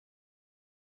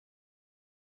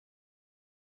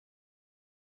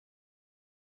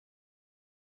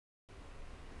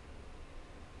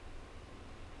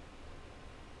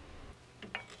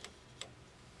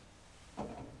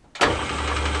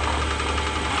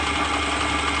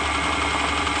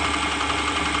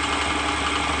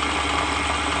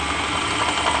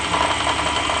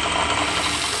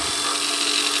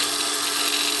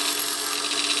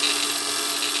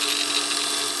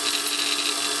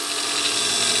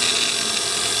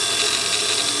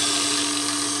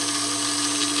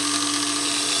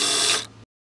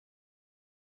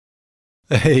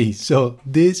Hey, so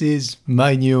this is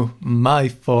my new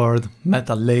Myford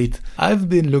metal lathe. I've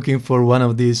been looking for one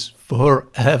of these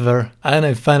forever and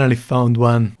I finally found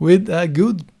one with a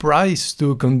good price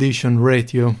to condition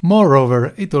ratio.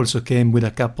 Moreover, it also came with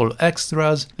a couple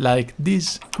extras like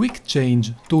this quick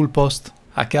change tool post,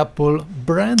 a couple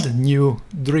brand new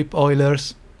drip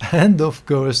oilers, and of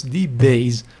course the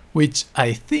base, which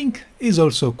I think is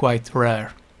also quite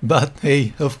rare. But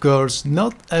hey, of course,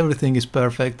 not everything is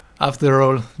perfect. After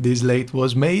all, this lathe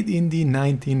was made in the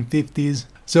 1950s.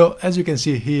 So as you can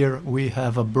see here, we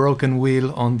have a broken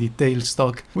wheel on the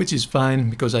tailstock, which is fine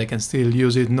because I can still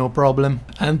use it no problem.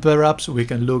 And perhaps we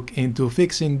can look into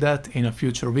fixing that in a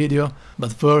future video.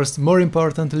 But first, more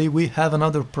importantly, we have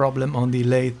another problem on the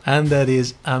lathe, and that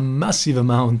is a massive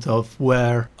amount of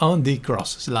wear on the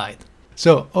cross slide.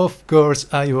 So, of course,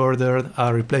 I ordered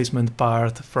a replacement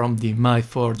part from the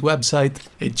Myford website.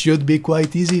 It should be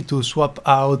quite easy to swap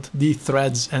out the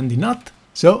threads and the nut.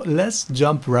 So, let's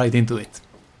jump right into it.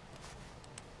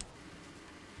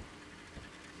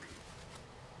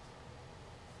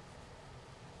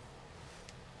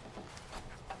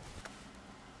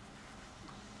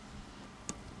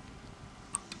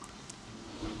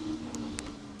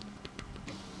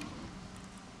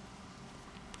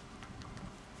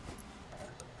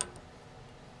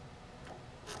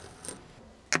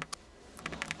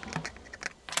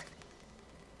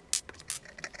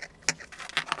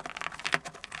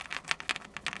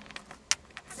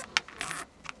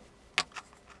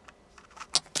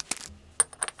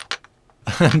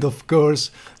 And of course,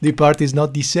 the part is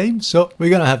not the same, so we're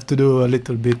gonna have to do a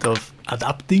little bit of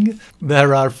adapting.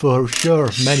 There are for sure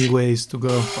many ways to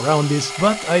go around this,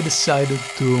 but I decided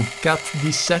to cut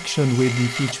this section with the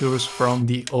features from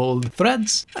the old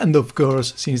threads. And of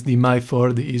course, since the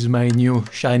Myford is my new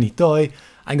shiny toy,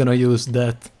 I'm gonna use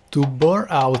that to bore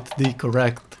out the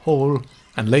correct hole,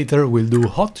 and later we'll do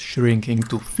hot shrinking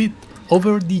to fit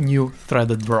over the new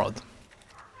threaded rod.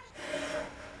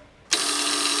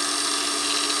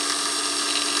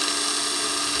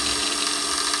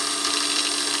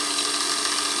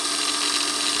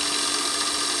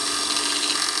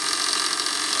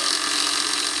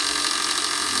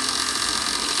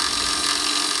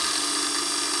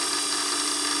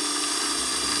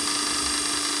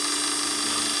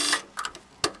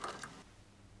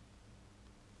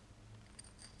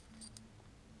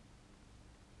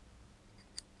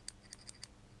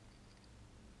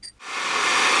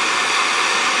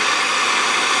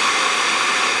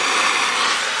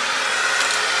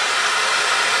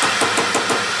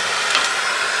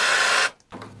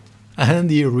 And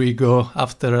here we go,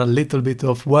 after a little bit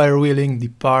of wire wheeling, the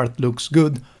part looks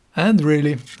good. And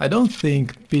really, I don't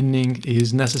think pinning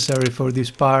is necessary for this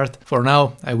part. For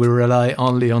now, I will rely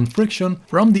only on friction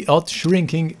from the hot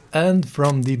shrinking and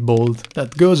from the bolt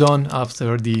that goes on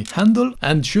after the handle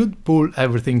and should pull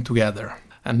everything together.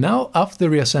 And now, after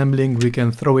reassembling, we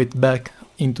can throw it back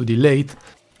into the lathe.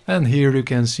 And here you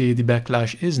can see the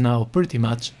backlash is now pretty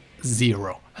much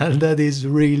zero. And that is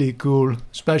really cool,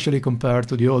 especially compared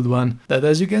to the old one, that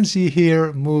as you can see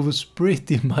here moves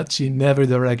pretty much in every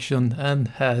direction and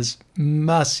has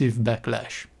massive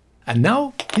backlash. And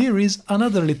now here is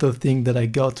another little thing that I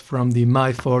got from the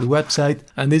Myford website,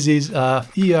 and this is a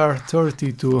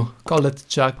ER32 collet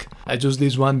chuck. I chose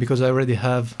this one because I already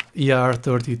have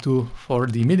ER32 for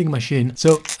the milling machine,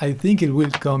 so I think it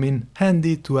will come in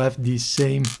handy to have the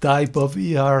same type of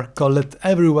ER collet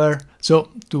everywhere. So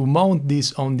to mount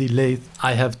this on the lathe,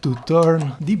 I have to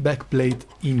turn the back plate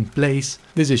in place.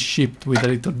 This is shipped with a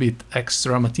little bit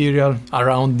extra material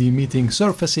around the meeting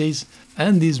surfaces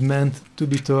and is meant to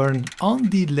be turned on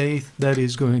the lathe that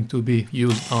is going to be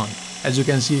used on. As you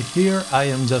can see here, I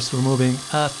am just removing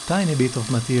a tiny bit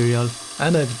of material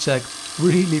and I've checked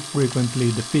really frequently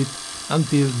the fit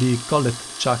until the collet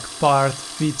chuck part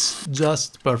fits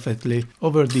just perfectly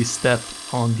over this step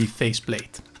on the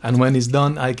faceplate. And when it's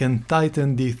done, I can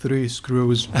tighten the 3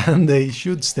 screws and they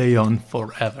should stay on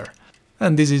forever.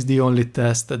 And this is the only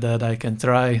test that I can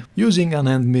try using an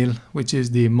end mill, which is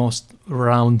the most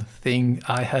round thing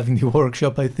I have in the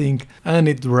workshop, I think, and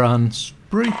it runs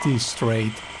pretty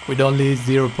straight with only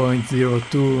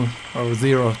 0.02 or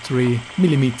 0.3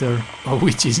 millimeter,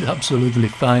 which is absolutely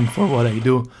fine for what I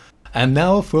do. And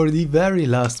now for the very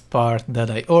last part that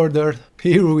I ordered.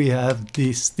 Here we have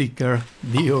this sticker,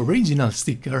 the original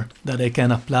sticker that I can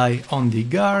apply on the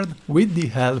guard with the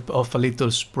help of a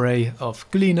little spray of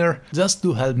cleaner just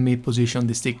to help me position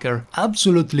the sticker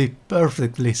absolutely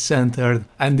perfectly centered.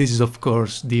 And this is of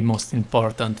course the most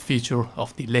important feature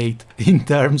of the lathe in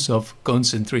terms of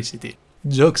concentricity.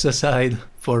 Jokes aside,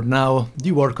 for now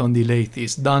the work on the lathe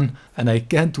is done and I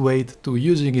can't wait to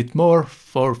using it more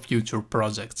for future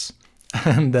projects.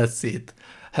 And that's it.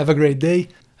 Have a great day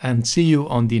and see you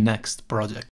on the next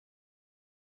project.